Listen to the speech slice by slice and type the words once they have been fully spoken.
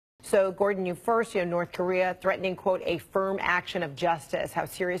So, Gordon, you first, North Korea threatening, quote, a firm action of justice. How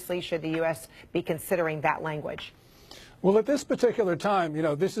seriously should the U.S. be considering that language? Well, at this particular time,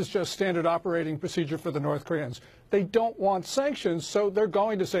 this is just standard operating procedure for the North Koreans. They don't want sanctions, so they're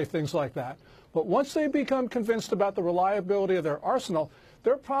going to say things like that. But once they become convinced about the reliability of their arsenal,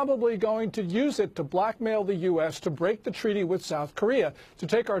 they're probably going to use it to blackmail the U.S. to break the treaty with South Korea, to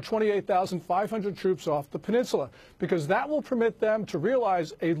take our 28,500 troops off the peninsula, because that will permit them to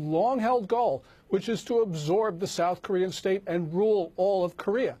realize a long-held goal, which is to absorb the South Korean state and rule all of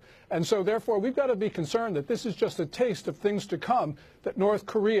Korea. And so, therefore, we've got to be concerned that this is just a taste of things to come, that North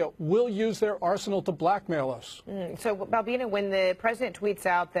Korea will use their arsenal to blackmail us. So, Balbina, when the president tweets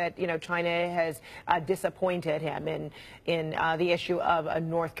out that, China has disappointed him in the issue of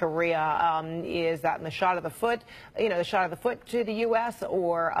North Korea, is that in the shot of the foot, the shot of the foot to the U.S.,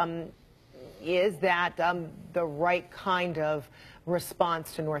 or is that the right kind of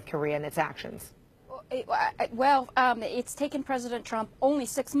response to North Korea and its actions? Well, it's taken President Trump only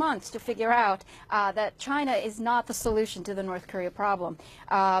 6 months to figure out that China is not the solution to the North Korea problem.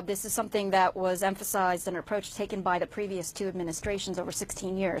 This is something that was emphasized, an approach taken by the previous two administrations over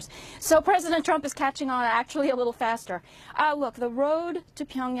 16 years. So President Trump is catching on actually a little faster. Look, the road to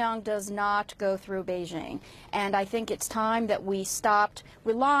Pyongyang does not go through Beijing. And I think it's time that we stopped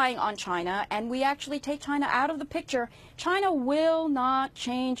relying on China and we actually take China out of the picture. China will not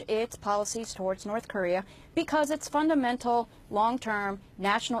change its policies towards North Korea because its fundamental long-term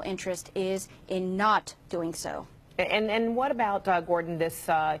national interest is in not doing so. And what about, Gordon, this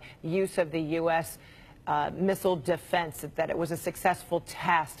use of the U.S. Missile defense, that it was a successful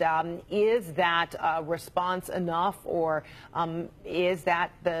test? Is that response enough, or is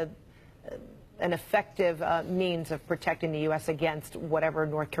that an effective means of protecting the U.S. against whatever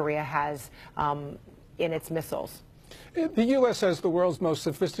North Korea has in its missiles? The U.S. has the world's most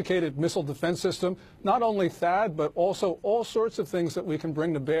sophisticated missile defense system, not only THAAD, but also all sorts of things that we can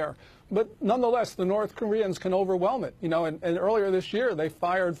bring to bear. But nonetheless, the North Koreans can overwhelm it. And earlier this year, they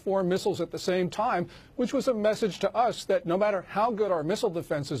fired 4 missiles at the same time, which was a message to us that no matter how good our missile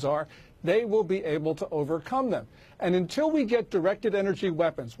defenses are, they will be able to overcome them. And until we get directed energy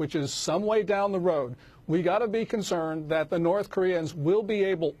weapons, which is some way down the road, we got to be concerned that the North Koreans will be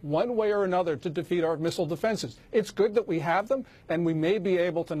able, one way or another, to defeat our missile defenses. It's good that we have them, and we may be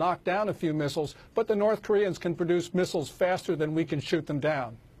able to knock down a few missiles, but the North Koreans can produce missiles faster than we can shoot them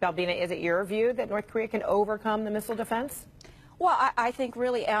down. Balbina, is it your view that North Korea can overcome the missile defense? Well, I think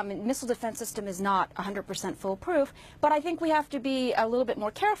really missile defense system is not 100% foolproof, but I think we have to be a little bit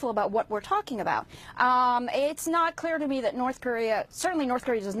more careful about what we're talking about. It's not clear to me that certainly North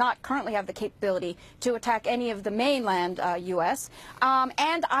Korea does not currently have the capability to attack any of the mainland U.S.,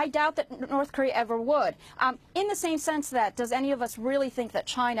 and I doubt that North Korea ever would. In the same sense that, does any of us really think that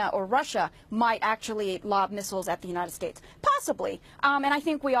China or Russia might actually lob missiles at the United States? Possibly, and I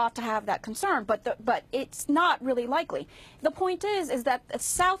think we ought to have that concern, but it's not really likely. The point is that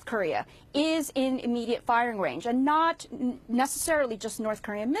South Korea is in immediate firing range, and not necessarily just North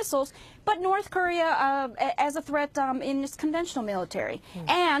Korean missiles, but North Korea as a threat in its conventional military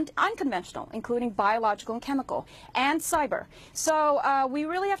and unconventional, including biological and chemical, and cyber. So we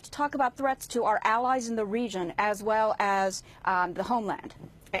really have to talk about threats to our allies in the region as well as the homeland.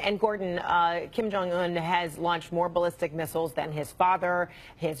 And Gordon, Kim Jong-un has launched more ballistic missiles than his father,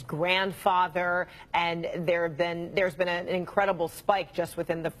 his grandfather, and there's been an incredible spike just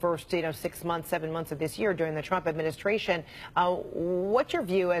within the first 6 months, 7 months of this year during the Trump administration. What's your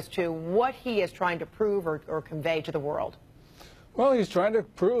view as to what he is trying to prove or convey to the world? Well, he's trying to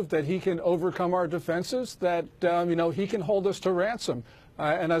prove that he can overcome our defenses, that he can hold us to ransom.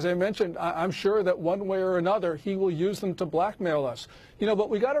 And as I mentioned, I'm sure that one way or another he will use them to blackmail us.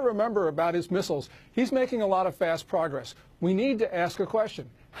 But we got to remember about his missiles. He's making a lot of fast progress. We need to ask a question.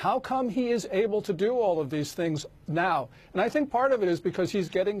 How come he is able to do all of these things now? And I think part of it is because he's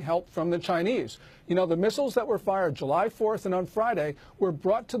getting help from the Chinese. The missiles that were fired July 4th and on Friday were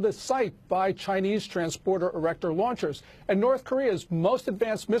brought to the site by Chinese transporter erector launchers. And North Korea's most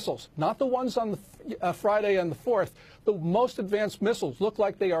advanced missiles, not the ones on the Friday and the 4th, the most advanced missiles look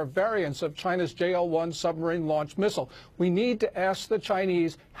like they are variants of China's JL-1 submarine launch missile. We need to ask the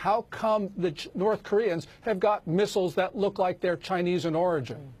Chinese, how come the North Koreans have got missiles that look like they're Chinese in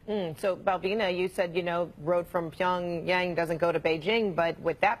origin? So, Balbina, you said, road from Pyongyang doesn't go to Beijing, but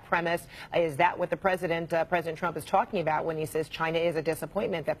with that premise, is that what the President Trump is talking about when he says China is a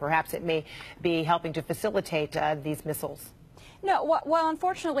disappointment, that perhaps it may be helping to facilitate these missiles? No, well,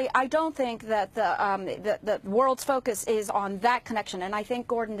 unfortunately, I don't think that the world's focus is on that connection, and I think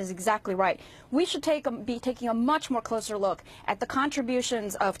Gordon is exactly right. We should be taking a much more closer look at the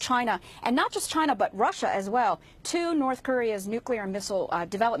contributions of China, and not just China, but Russia as well, to North Korea's nuclear and missile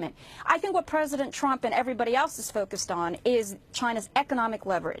development. I think what President Trump and everybody else is focused on is China's economic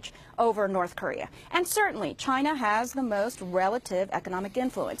leverage over North Korea. And certainly, China has the most relative economic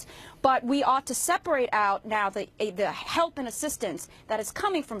influence. But we ought to separate out now the help and assistance that is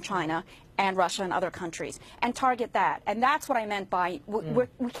coming from China and Russia and other countries and target that. And that's what I meant by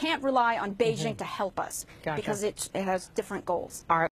we can't rely on Beijing to help us, Gotcha. because it has different goals. All right.